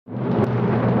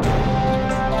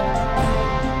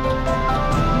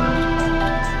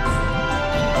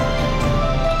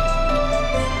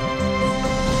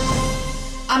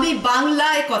আমি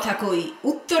বাংলায় কথা কই,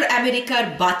 উত্তর আমেরিকার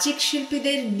বাচিক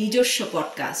শিল্পীদের নিজস্ব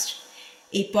পডকাস্ট।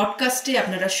 এই পডকাস্টে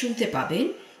আপনারা শুনতে পাবেন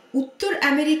উত্তর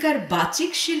আমেরিকার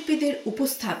বাচিক শিল্পীদের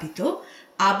উপস্থাপিত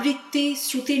আবৃত্তি,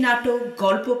 শ্রুতি নাটক,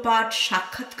 গল্পপাঠ,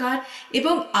 সাক্ষাৎকার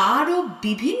এবং আরও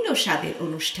বিভিন্ন স্বাদের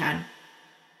অনুষ্ঠান।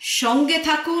 সঙ্গে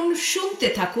থাকুন, শুনতে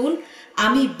থাকুন,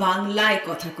 আমি বাংলায়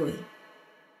কথা কই।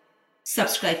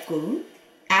 সাবস্ক্রাইব করুন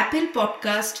Apple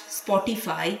podcast,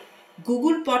 Spotify,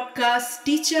 Google podcast,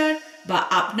 teacher বা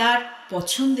আপনার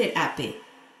পছন্দের অ্যাপে।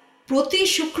 প্রতি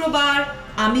শুক্রবার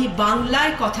আমি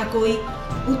বাংলায় কথা কই,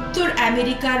 উত্তর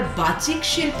আমেরিকার বাচিক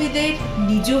শিল্পীদের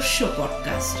নিজস্ব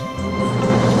পডকাস্ট।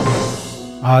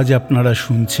 আজ আপনারা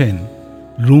শুনছেন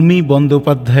রুমি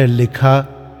বন্দ্যোপাধ্যায়ের লেখা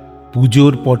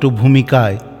পুজোর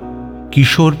পটভূমিকায়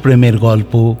কিশোর প্রেমের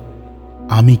গল্প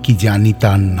আমি কি জানি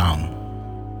তার নাম।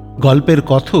 গল্পের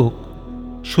কথক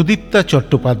সুদীপ্তা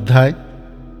চট্টোপাধ্যায়।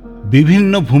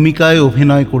 বিভিন্ন ভূমিকায়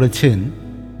অভিনয় করেছেন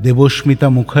দেবস্মিতা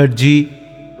মুখার্জি,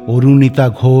 অরুণিতা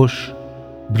ঘোষ,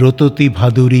 ব্রততী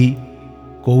ভাদুরী,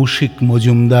 কৌশিক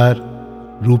মজুমদার,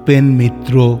 রূপেন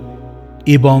মিত্র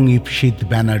এবং ইপ্সিত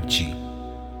ব্যানার্জি।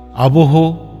 আবহ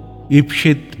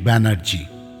ইপ্সিত ব্যানার্জি।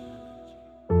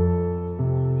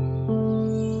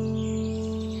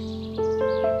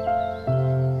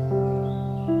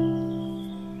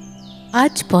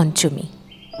 আজ পঞ্চমী,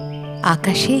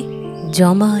 আকাশে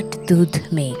জমাট দুধ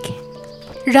মেঘ,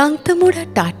 রাংতামোড়া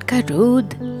টাটকা রোদ,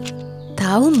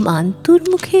 তাও মান্তুর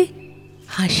মুখে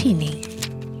হাসি নেই।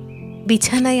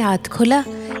 বিছানায় আধখোলা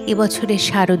এবছরের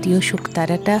শারদীয়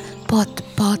শুকতারাটা পথ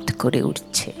পথ করে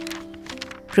উঠছে।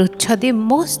 প্রচ্ছদে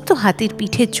মস্ত হাতির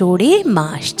পিঠে চড়ে মা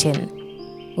আসছেন।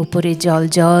 উপরে জল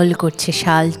জল করছে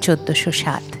সাল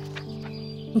 1407।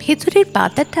 ভেতরের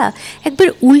পাতাটা একবার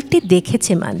উল্টে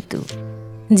দেখেছে মান্তু।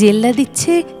 জেল্লা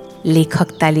দিচ্ছে লেখক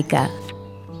তালিকা।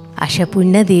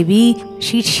 আশাপূর্ণা দেবী,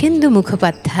 শীর্ষেন্দু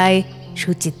মুখোপাধ্যায়,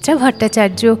 সুচিত্রা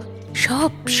ভট্টাচার্য,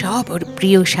 সব ওর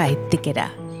প্রিয় সাহিত্যিকেরা।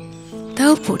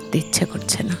 তাও পড়তে ইচ্ছা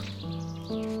করছে না।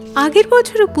 আগের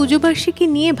বছরও পুজোবার্ষিকী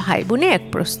নিয়ে ভাই বোনে এক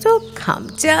প্রস্ত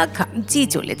খামচি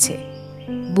চলেছে।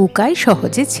 বুকায়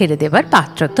সহজে ছেড়ে দেবার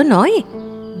পাত্র তো নয়।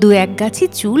 দু এক গাছি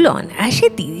চুল অনায়াসে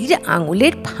দিদির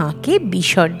আঙুলের ফাঁকে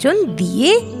বিসর্জন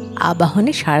দিয়ে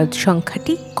আবাহনে শারদ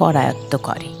সংখ্যাটি করায়ত্ত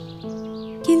করে।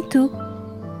 কিন্তু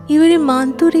এবারে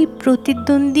মান্তুর এই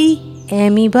প্রতিদ্বন্দ্বী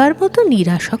অ্যামিবার মতো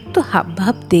নিরাসক্ত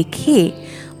হাবভাব দেখে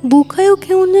বুকায়ও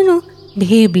কেমন যেন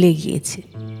ভেবলে গিয়েছে।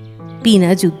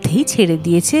 বিনা যুদ্ধেই ছেড়ে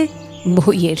দিয়েছে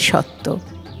বইয়ের সত্ত্ব।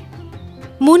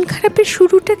 মন খারাপের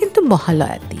শুরুটা কিন্তু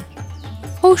মহালয়াতি।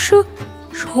 অবশ্য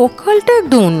সকালটা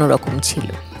একদম অন্যরকম ছিল।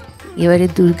 এবারে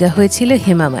দুর্গা হয়েছিল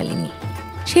হেমামালিনী।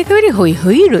 সে একেবারে হই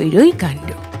হই রই রই কাণ্ড।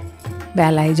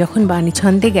 বেলায় যখন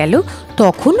বাণীছন্দে গেল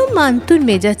তখনও মান্তুর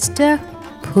মেজাজটা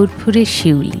ফুরফুরে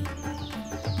শিউলি।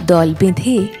 দল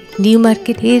বেঁধে নিউ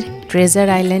মার্কেটের ট্রেজার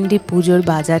আইল্যান্ডে পুজোর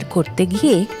বাজার করতে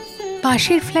গিয়ে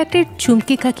পাশের ফ্ল্যাটের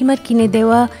চুমকি কাকিমার কিনে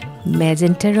দেওয়া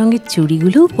ম্যাজেন্টা রঙের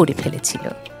চুড়িগুলোও পরে ফেলেছিল।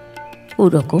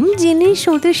 ওরকম জিনিস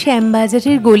ওদের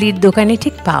শ্যামবাজারের গলির দোকানে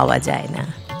ঠিক পাওয়া যায় না।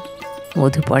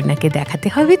 মধুপর্ণাকে দেখাতে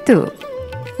হবে তো।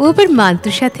 ও আবার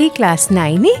মান্তুর সাথেই ক্লাস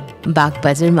 9-এ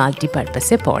বাগবাজার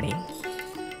মাল্টিপারপাসে পড়ে।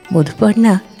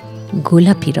 মধুপর্ণা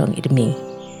গোলাপি রঙের মেয়ে।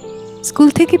 স্কুল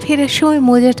থেকে ফেরার সময়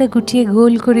মোজাটা গুটিয়ে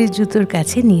গোল করে জুতোর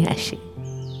কাছে নিয়ে আসে।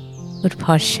 ওর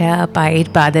ফর্সা পায়ের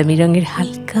বাদামি রঙের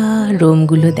হালকা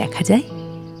রোমগুলো দেখা যায়।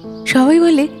 সবাই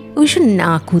বলে ওইসব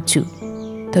না কুচু,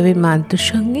 তবে মান্তুর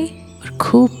সঙ্গে ওর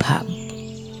খুব ভাব।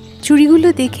 চুড়িগুলো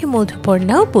দেখে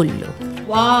মধুপর্ণাও বলল,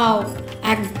 ওয়াও,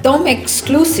 একদম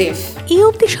এক্সক্লুসিভ। এই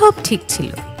অবধি সব ঠিক ছিল।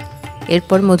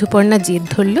 এরপর মধুপর্ণা জেদ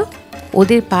ধরল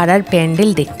ওদের পাড়ার প্যান্ডেল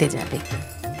দেখতে যাবে।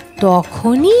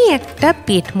 তখনই একটা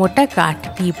পেট মোটা কাঠ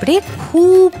পিঁপড়ে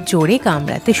খুব জোরে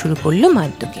কামড়াতে শুরু করলো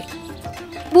মান্তুকে।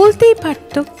 বলতেই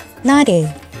পারত, না রে,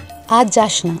 আজ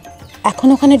যাস না, এখন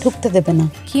ওখানে ঢুকতে দেবে না।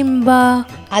 কিংবা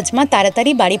আজ মা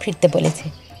তাড়াতাড়ি বাড়ি ফিরতে বলেছে,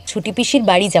 ছুটি পিসির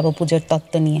বাড়ি যাব পুজোর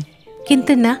তত্ত্ব নিয়ে।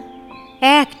 কিন্তু না,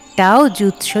 একটাও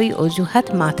জুৎসই অজুহাত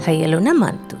মাথায় এলো না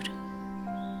মান্তুর।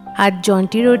 আর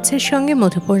জন্টি রোডসের সঙ্গে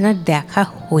মধুপর্ণার দেখা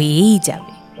হয়েই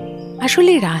যাবে।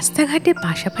 আসলে রাস্তাঘাটে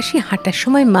পাশাপাশি হাঁটার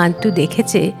সময় মান্তু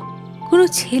দেখেছে কোনো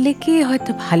ছেলেকে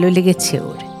হয়তো ভালো লেগেছে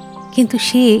ওর, কিন্তু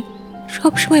সে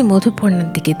সবসময় মধুপর্ণার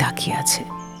দিকে তাকিয়ে আছে।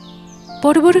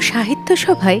 বড় বড় সাহিত্য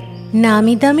সভায়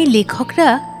নামি দামি লেখকরা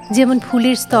যেমন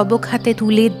ফুলের স্তবক হাতে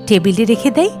তুলে টেবিলে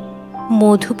রেখে দেয়,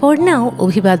 মধুপর্ণাও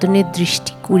অভিবাদনের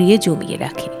দৃষ্টি কুড়িয়ে জমিয়ে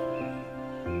রাখে।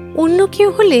 অন্য কেউ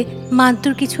হলে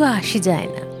মান্তুর কিছু আসে যায়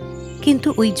না, কিন্তু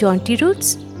ওই জন্টি রোডস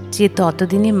যে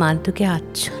ততদিনে মান্তুকে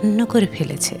আচ্ছন্ন করে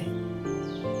ফেলেছে।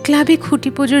 ক্লাবে খুঁটি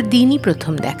পুজোর দিনই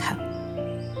প্রথম দেখা।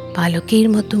 পালকের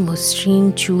মতো মসৃণ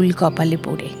চুল কপালে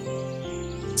পড়ে,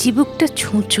 চিবুকটা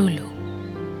ছুঁচলো,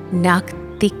 নাক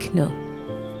তীক্ষ্ণ,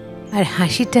 আর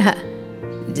হাসিটা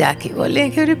যাকে বলে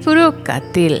একেবারে পুরো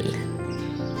কাতিল।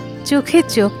 চোখে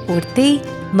চোখ পড়তেই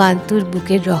মান্তুর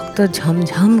বুকের রক্ত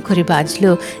ঝমঝম করে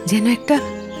বাজলো, যেন একটা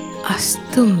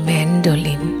আস্ত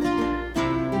ম্যান্ডোলিন।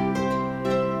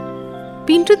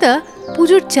 পিন্টুদা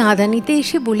পুজোর চাঁদা নিতে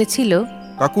এসে বলেছিল,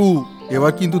 কাকু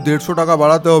এবার কিন্তু 150 টাকা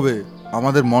বাড়াতে হবে,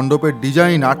 আমাদের মণ্ডপের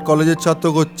ডিজাইন আর্ট কলেজের ছাত্র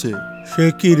করছে। সে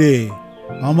কি রে,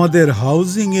 আমাদের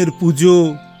হাউজিং এর পুজো,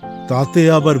 তাতে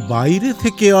আবার বাইরে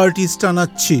থেকে আর্টিস্ট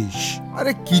আনাচ্ছিস?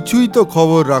 আরে কিছুই তো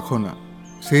খবর রাখো না,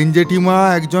 সেন জেঠিমা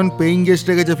একজন পেইং গেস্ট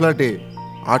রেখেছে ফ্ল্যাটে,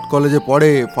 আর্ট কলেজে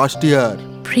পড়ে, ফার্স্ট ইয়ার।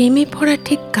 প্রেমে পড়া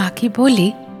ঠিক কাকে বলে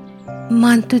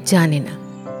মান্তু জানে না,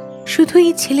 শুধু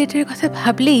এই ছেলেটার কথা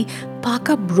ভাবলেই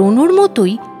পাকা ব্রণর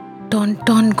মতোই টন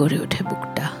টন করে ওঠে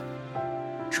বুকটা।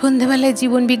 সন্ধ্যাবেলায়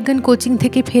জীবন বিজ্ঞান কোচিং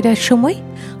থেকে ফেরার সময়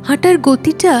হাঁটার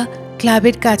গতিটা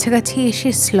ক্লাবের কাছাকাছি এসে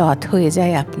স্লথ হয়ে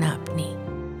যায় আপনা আপনি।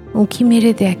 উঁকি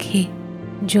মেরে দেখে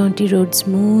জন্টি রোডস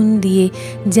মন দিয়ে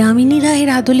যামিনী রায়ের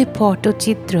আদলে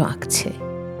পটচিত্র আঁকছে।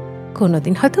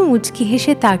 কোনোদিন হয়তো মুচকি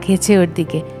হেসে তাকিয়েছে ওর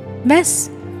দিকে, ব্যাস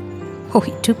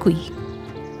ওইটুকুই।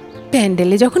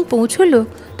 প্যান্ডেলে যখন পৌঁছলো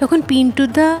তখন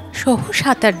পিন্টুদা সহ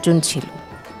 7-8 জন ছিল।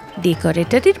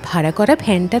 ডেকোরেটরের ভাড়া করা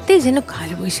ভ্যানটাতে যেন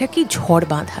কালবৈশাখী ঝড়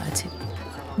বাঁধা আছে।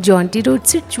 জন্টি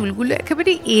রোডসের চুলগুলো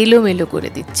একেবারে এলোমেলো করে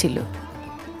দিচ্ছিল।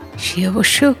 সে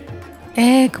অবশ্য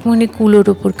এক মনে কুলোর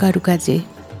ওপর কারুকাজে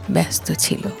ব্যস্ত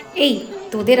ছিল। এই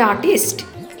তোদের আর্টিস্ট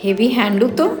হেভি হ্যান্ডু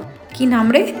তো, কি নাম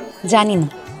রে? জানি না।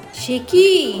 সে কি,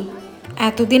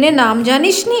 এতদিনে নাম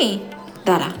জানিস নি?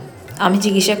 দাঁড়া, আমি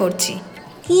জিজ্ঞাসা করছি।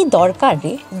 কি দরকার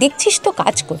রে, দেখছিস তো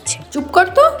কাজ করছে। চুপ কর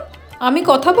তো, আমি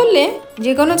কথা বললে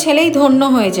যে কোনো ছেলেই ধন্য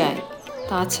হয়ে যায়।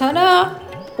 তাছাড়া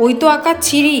ওই তো আঁকা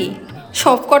ছিঁড়ি,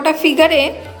 সব কটা ফিগারে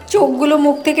চোখগুলো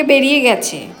মুখ থেকে বেরিয়ে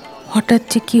গেছে। হঠাৎ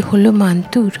যে কি হলো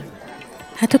মান্তুর,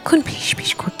 এতক্ষণ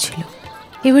ফিসফিস করছিল,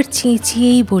 এবার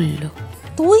চেঁচিয়েই বলল,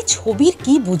 তুই ছবির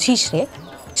কি বুঝিস রে?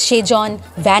 সেজন,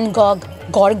 ভ্যান গগ,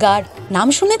 গর্গার নাম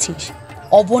শুনেছিস?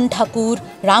 অবন ঠাকুর,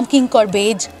 রামকিঙ্কর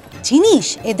বেজ, চিনিস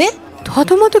এদের?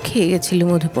 থতমত খেয়ে গেছিল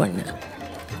মধুপর্ণা।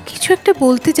 কিছু একটা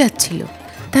বলতে যাচ্ছিল,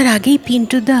 তার আগেই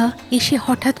পিন্টুদা এসে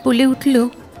হঠাৎ বলে উঠল,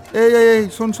 এই এই এই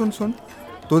শোন শোন শোন,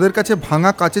 তোদের কাছে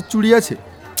ভাঙা কাচের চুড়ি আছে?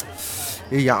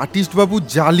 এই আর্টিস্ট বাবু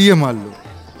জ্বালিয়ে মারলো,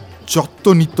 যত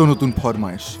নিত্য নতুন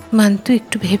ফরমায়েশ। মান্তু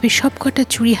একটু ভেবে সব কটা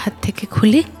চুড়ি হাত থেকে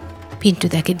খুলে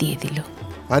পিন্টুদাকে দিয়ে দিল।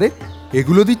 আরে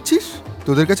এগুলো দিচ্ছিস,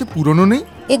 তোদের কাছে পুরনো নেই?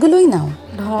 এগুলোই নাও।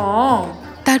 ঢং।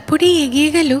 তারপরেই এগিয়ে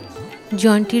গেল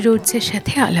জন্টি রোডসের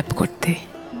সাথে আলাপ করতে।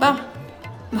 বাহ,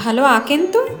 ভালো আঁকেন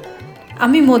তো।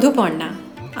 আমি মধুপর্ণা,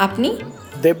 আপনি?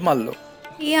 দেবমাল্য।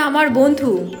 এ আমার বন্ধু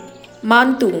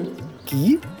মান্তু। কি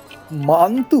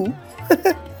মান্তু?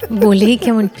 বলেই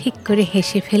কেমন ফিক করে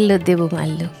হেসে ফেলল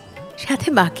দেবমাল্য, সাথে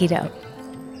বাকিরাও।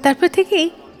 তারপর থেকেই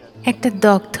একটা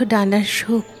দগ্ধ ডানার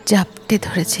শোক জাপটে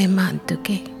ধরেছে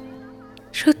মান্তুকে।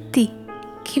 সত্যি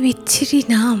কি বিচ্ছিরি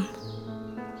নাম!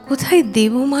 কোথায়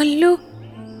দেবমাল্য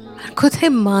আর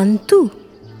কোথায় মান্তু!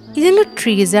 এ যেন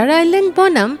ট্রেজার আইল্যান্ড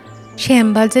বনাম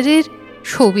শ্যামবাজারের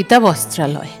সবিতা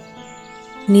বস্ত্রালয়।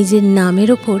 নিজের নামের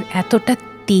ওপর এতটা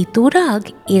তেতো রাগ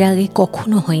এর আগে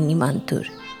কখনো হয়নি মান্তুর।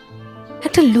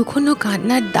 একটা লুকোনো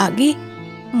কান্নার দাগে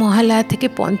মহালয়া থেকে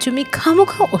পঞ্চমী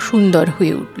খামোখা অসুন্দর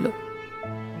হয়ে উঠল।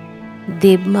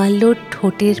 দেবমাল্যর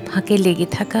ঠোঁটের ফাঁকে লেগে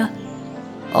থাকা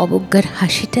অবজ্ঞার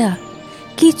হাসিটা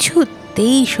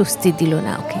কিছুতেই স্বস্তি দিল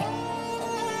না ওকে।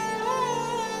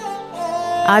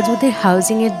 আজ ওদের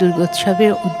হাউজিংয়ের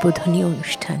দুর্গোৎসবের উদ্বোধনী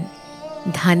অনুষ্ঠান।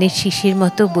 ধানের শিশির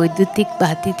মতো বৈদ্যুতিক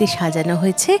বাতিতে সাজানো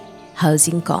হয়েছে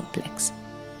হাউজিং কমপ্লেক্স।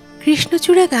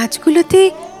 কৃষ্ণচূড়া গাছগুলোতে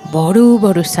বড়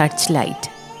বড় সার্চ লাইট,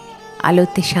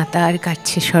 আলোতে সাঁতার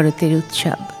কাটছে শরতের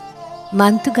উৎসব।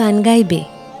 মান্তু গান গাইবে,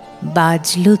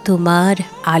 বাজলো তোমার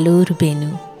আলোর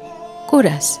বেনু,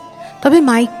 কোরাস, তবে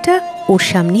মাইকটা ওর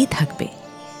সামনেই থাকবে।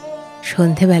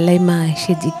 সন্ধেবেলায় মা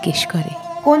এসে জিজ্ঞেস করে,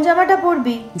 কোন জামাটা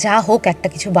পরবি? যা হোক একটা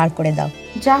কিছু বার করে দাও।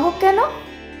 যা হোক কেন?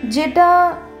 যেটা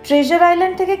ট্রেজার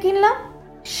আইল্যান্ড থেকে কিনলাম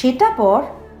সেটা পর,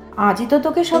 আজই তো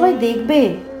তোকে সবাই দেখবে।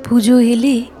 পুজো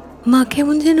এলে মা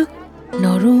কেমন যেন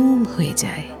নরম হয়ে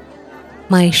যায়।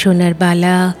 মায়ের সোনার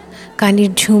বালা,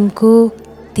 কানের ঝুমকো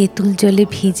তেঁতুল জলে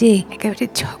ভিজে একেবারে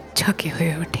ঝকঝকে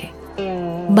হয়ে ওঠে।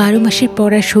 12 মাসের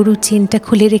পরা সরু চেনটা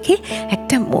খুলে রেখে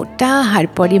একটা মোটা হার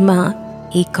পরে মা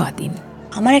এই কদিন।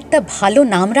 আমার একটা ভালো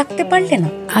নাম রাখতে পারলে না?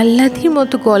 আহ্লাদির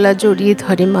মতো গলা জড়িয়ে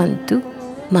ধরে মান্তু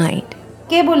মায়ের।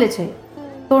 কে বলেছে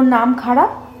তোর নাম খারাপ?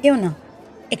 কেউ না।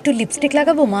 একটু লিপস্টিক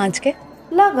লাগাবো মা আজকে?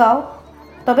 লাগাও,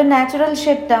 তবে ন্যাচারাল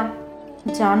শেডটা।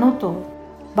 জানো তো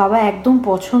বাবা একদম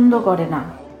পছন্দ করে না।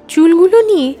 চুলগুলো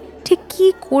নিয়ে ঠিক কি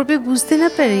করবে বুঝতে না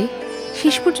পারে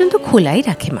শেষ পর্যন্ত খোলাই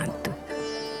রাখে মান্তু।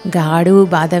 গাঢ়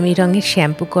বাদামি রঙের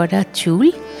শ্যাম্পু করা চুল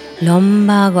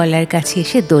লম্বা গলার কাছে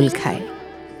এসে দোল খায়।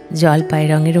 জলপাই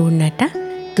রঙের ওড়নাটা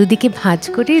দুদিকে ভাঁজ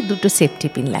করে দুটো সেফটি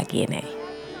পিন লাগিয়ে নেয়।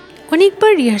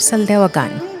 অনেকবার রিহার্সাল দেওয়া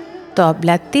গান,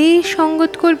 তবলাতে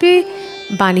সঙ্গত করবে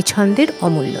বাণীছন্দের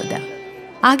অমূল্যদা।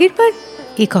 আগেরবার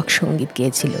একক সঙ্গীত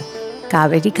গেয়েছিল।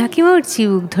 কাবেরী কাকিমা ওর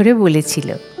চিবুক ধরে বলেছিল,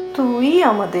 তুই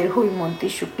আমাদের হৈমন্তী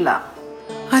শুক্লা।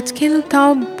 আজ কেন তাও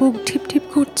বুক ঠিপ ঠিপ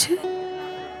করছে।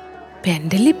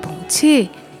 প্যান্ডেলে পৌঁছে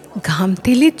ঘাম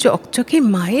তেলে চকচকে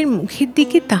মায়ের মুখের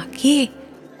দিকে তাকিয়ে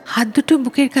হাত দুটো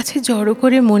বুকের কাছে জড়ো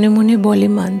করে মনে মনে বলে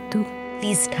মান্তু,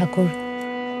 প্লিজ ঠাকুর,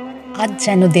 আজ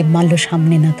যেন দেবমাল্য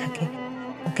সামনে না থাকে।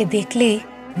 ওকে দেখলে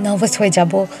নার্ভাস হয়ে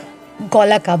যাব,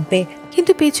 গলা কাঁপবে।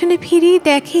 কিন্তু পেছনে ফিরেই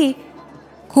দেখে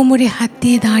কোমরে হাত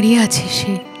দিয়ে দাঁড়িয়ে আছে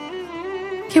সে।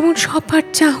 কেমন সপাট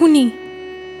চাহুনি,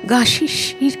 গা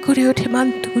শিরশির করে ওঠে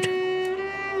মান্তুর।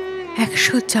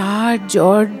 104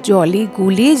 জ্বর জলে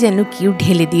গুলে যেন কেউ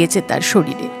ঢেলে দিয়েছে তার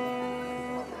শরীরে।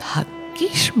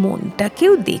 ভাগ্যিস মনটা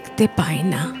কেউ দেখতে পায়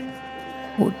না,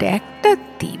 ওটা একটা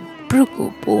তীব্র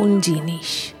গোপন জিনিস।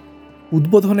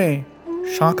 উদ্বোধনে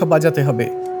শাঁখ বাজাতে হবে।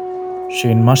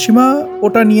 সেন মাসিমা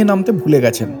ওটা নিয়ে নামতে ভুলে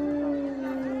গেছেন।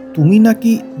 তুমি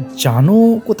নাকি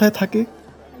জানো কোথায় থাকে?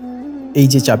 এই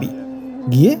যে চাবি,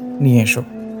 গিয়ে নিয়ে এসো।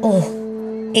 ও,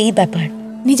 এই ব্যাপার।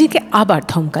 নিজেকে আবার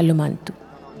থমকালো মান্তু।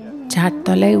 4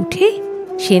 তলায় উঠে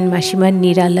সেন মাসিমার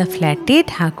নিরালা ফ্ল্যাটে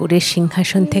ঠাকুরের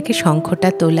সিংহাসন থেকে শঙ্খটা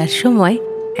তোলার সময়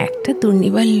একটা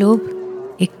দুর্নিবার লোভ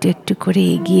একটু একটু করে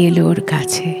এগিয়ে এলো ওর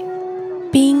কাছে।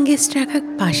 পেইং গেস্ট রাখা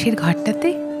পাশের ঘরটাতে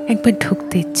একবার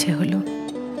ঢুকতে ইচ্ছে হলো।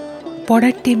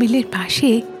 পড়ার টেবিলের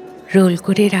পাশে রোল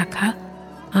করে রাখা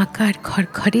আঁকার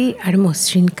খড়খড়ে আর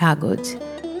মসৃণ কাগজ,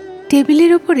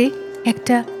 টেবিলের ওপরে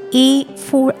একটা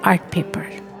A4 আর্ট পেপার,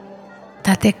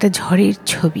 তাতে একটা ঝড়ের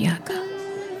ছবি আঁকা,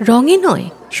 রঙে নয়,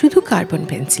 শুধু কার্বন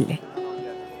পেন্সিলে।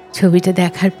 ছবিটা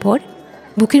দেখার পর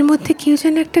বুকের মধ্যে কেউ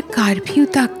যেন একটা কারফিউ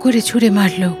তাক করে ছুঁড়ে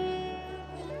মারল।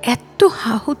 এত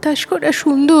হাহুতাশ করা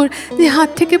সুন্দর যে হাত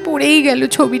থেকে পড়েই গেল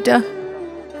ছবিটা।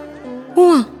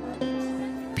 উমা,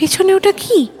 পেছনে ওটা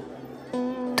কি?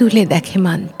 তুলে দেখে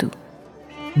মান্তু।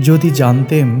 যদি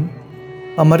জানতেম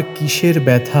আমার কিসের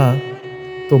ব্যথা,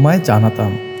 তোমায়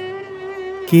জানাতাম।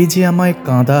 কে যে আমায়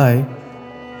কাঁদায়,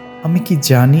 আমি কি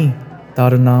জানি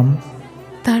তার নাম?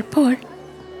 তারপর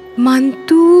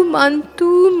মান্তু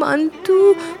মান্তু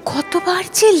মান্তু কতবার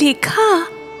যে লেখা।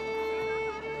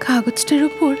 কাগজটার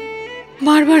উপর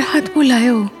বারবার হাত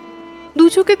বোলায়ও। দু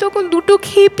চোখে তখন দুটো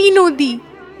খেপি নদী।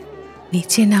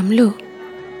 নিচে নামলো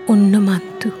অন্য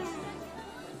মান্তু।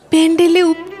 প্যান্ডেলে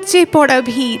উপচে পড়া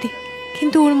ভিড়,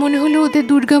 কিন্তু ওর মনে হলো ওদের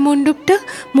দুর্গা মণ্ডপটা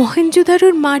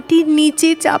মহেঞ্জোদারোর মাটির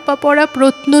নিচে চাপা পড়া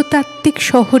প্রত্নতাত্ত্বিক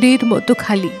শহরের মতো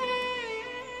খালি।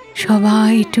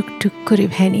 সবাই টুকটুক করে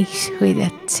ভ্যানিশ হয়ে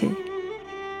যাচ্ছে।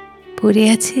 পড়ে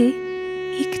আছে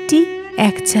একটি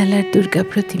একচালার দুর্গা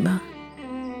প্রতিমা,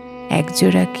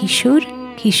 একজোড়া কিশোর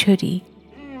কিশোরী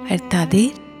আর তাদের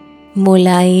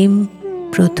মোলায়েম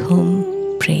প্রথম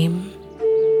প্রেম।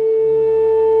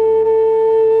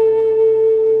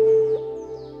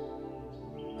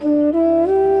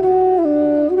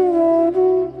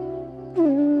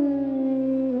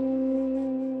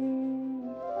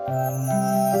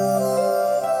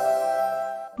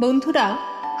 বন্ধুরা,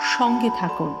 সঙ্গে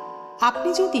থাকুন। আপনি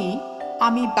যদি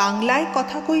আমি বাংলায়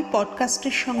কথা কই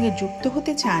পডকাস্টের সঙ্গে যুক্ত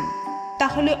হতে চান,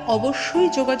 তাহলে অবশ্যই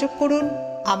যোগাযোগ করুন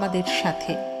আমাদের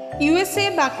সাথে। USA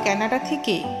বা কানাডা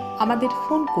থেকে আমাদের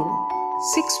ফোন করুন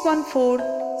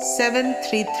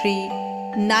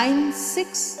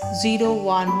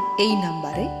 6147339601 এই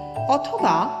নাম্বারে,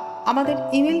 অথবা আমাদের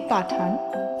ইমেল পাঠান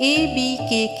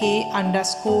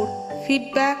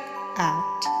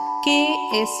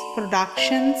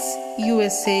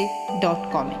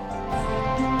abkk_feedback@ksproductionsusa.com এ।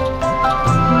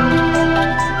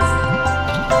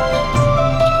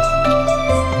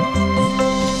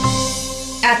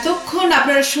 এতক্ষণ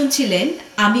আপনারা শুনছিলেন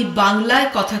আমি বাংলায়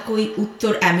কথা কই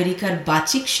উত্তর আমেরিকার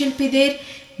বাচিক শিল্পীদের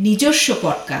নিজস্ব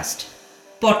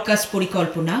পডকাস্ট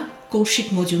পরিকল্পনা কৌশিক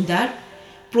মজুমদার,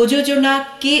 প্রযোজনা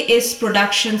KS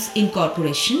প্রোডাকশনস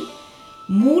ইনকর্পোরেশন,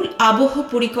 মূল আবহ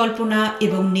পরিকল্পনা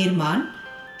এবং নির্মাণ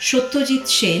সত্যজিৎ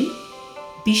সেন।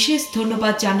 বিশেষ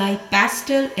ধন্যবাদ জানাই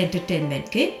প্যাস্টেল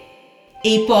এন্টারটেনমেন্টকে।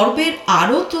 এই পর্বের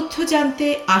আরও তথ্য জানতে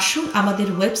আসুন আমাদের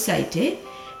ওয়েবসাইটে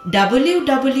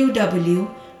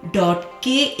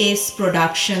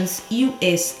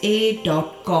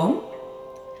www.ksproductionsusa.com।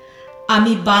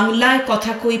 আমি বাংলায়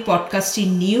কথা কই পডকাস্টটি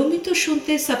নিয়মিত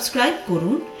শুনতে সাবস্ক্রাইব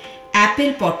করুন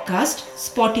Apple podcast,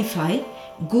 Spotify,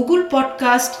 Google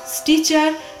podcast, Stitcher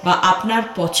বা আপনার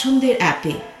পছন্দের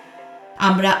অ্যাপে।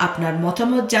 আমরা আপনার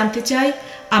মতামত জানতে চাই।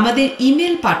 আমাদের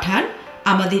ইমেল পাঠান।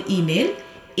 আমাদের ইমেল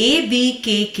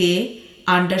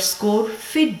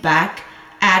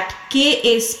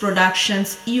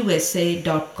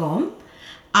abkk_feedback@ksproductionsusa.com।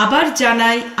 আবার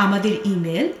জানাই, আমাদের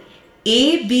ইমেল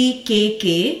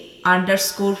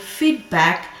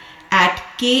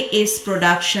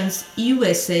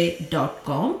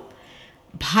abkk_feedback@ksproductionsusa.com।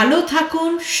 ভালো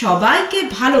থাকুন, সবাইকে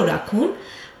ভালো রাখুন।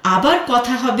 আবার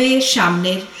কথা হবে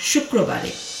সামনের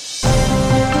শুক্রবারে।